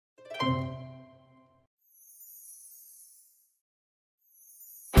Coco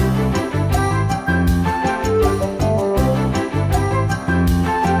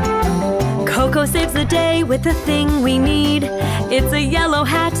saves the day with the thing we need. It's a yellow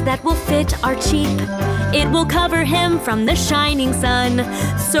hat that will fit our cheap. It will cover him from the shining sun,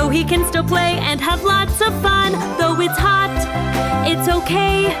 so he can still play and have lots of fun. Though it's hot, it's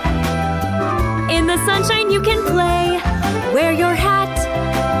okay. In the sunshine you can play. Wear your hat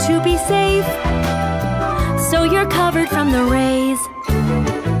to be safe, so you're covered from the rays.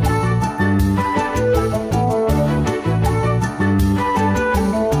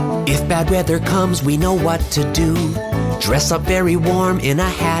 If bad weather comes, we know what to do. Dress up very warm in a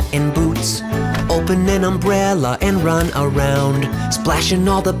hat and boots. Open an umbrella and run around, splashing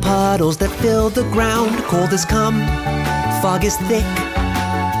all the puddles that fill the ground. Cold has come, fog is thick.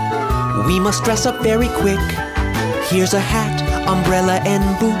 We must dress up very quick. Here's a hat, umbrella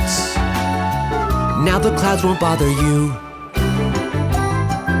and boots. Now the clouds won't bother you.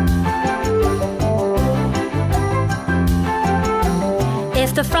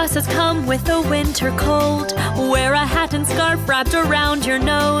 If the frost has come with the winter cold, wear a hat and scarf wrapped around your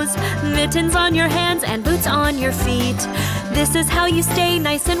nose, mittens on your hands and boots on your feet. This is how you stay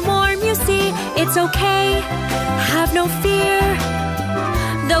nice and warm, you see. It's okay, have no fear.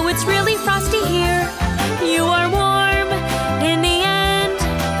 Though it's really frosty here, you are warm in the end.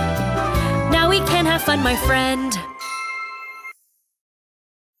 Now we can have fun, my friend.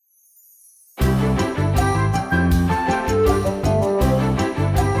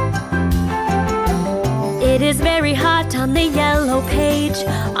 It is very hot on the yellow page.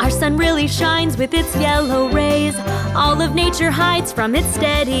 Our sun really shines with its yellow rays. All of nature hides from its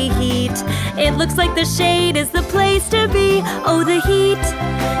steady heat. It looks like the shade is the place to be. Oh, the heat,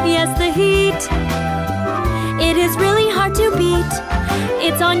 yes, the heat. It is really hard to beat.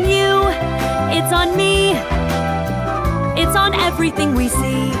 It's on you, it's on me. It's on everything we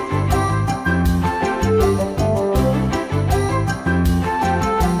see.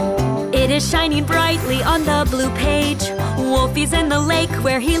 It is shining brightly on the blue page. Wolfie's in the lake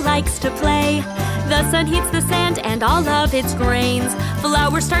where he likes to play. The sun heats the sand and all of its grains.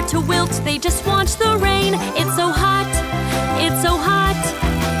 Flowers start to wilt, they just want the rain. It's so hot, it's so hot.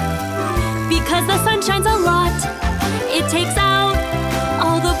 Because the sun shines a lot. It takes out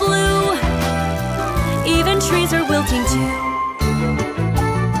all the blue. Even trees are wilting too.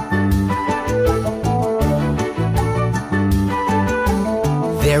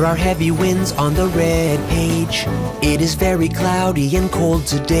 There are heavy winds on the red page. It is very cloudy and cold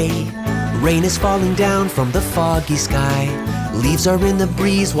today. Rain is falling down from the foggy sky. Leaves are in the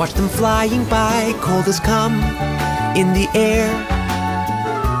breeze, watch them flying by. Cold has come in the air.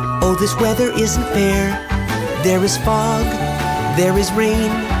 Oh, this weather isn't fair. There is fog, there is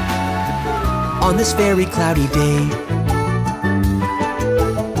rain on this very cloudy day.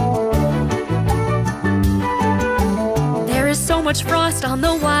 So much frost on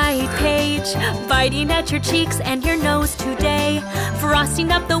the white page, biting at your cheeks and your nose today.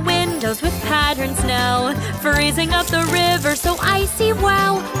 Frosting up the windows with patterns now, freezing up the river so icy,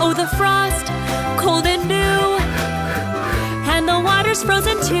 wow. Oh, the frost, cold and new. And the water's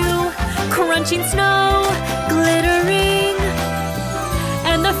frozen too. Crunching snow, glittering.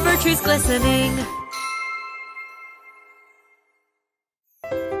 And the fir trees glistening.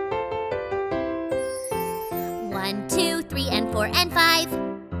 One, two, 3 and 4 and 5.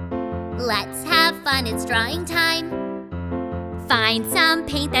 Let's have fun, it's drawing time. Find some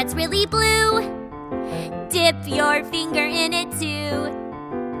paint that's really blue. Dip your finger in it too.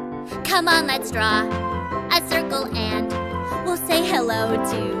 Come on, let's draw a circle and we'll say hello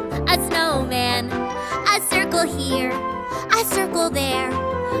to a snowman. A circle here, a circle there.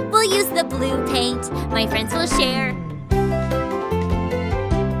 We'll use the blue paint, my friends will share.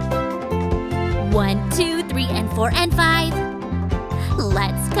 1, 2, 3 and 4 and 5.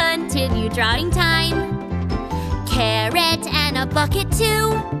 Let's continue drawing time. Carrot and a bucket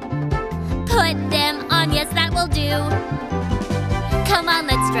too. Put them on, yes, that will do. Come on,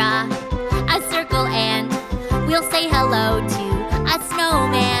 let's draw a circle and we'll say hello to a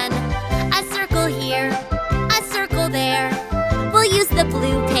snowman. A circle here, a circle there. We'll use the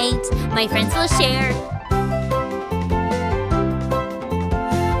blue paint, my friends will share.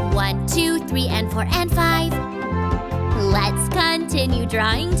 1, 2, 3 and 4 and 5. Let's continue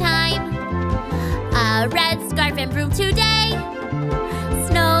drawing time. A red scarf and broom today.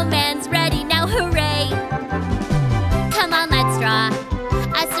 Snowman's ready now, hooray! Come on, let's draw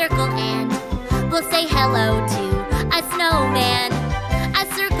a circle and we'll say hello to a snowman. A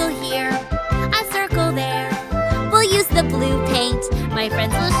circle here, a circle there. We'll use the blue paint, my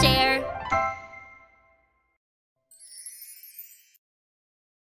friends will share.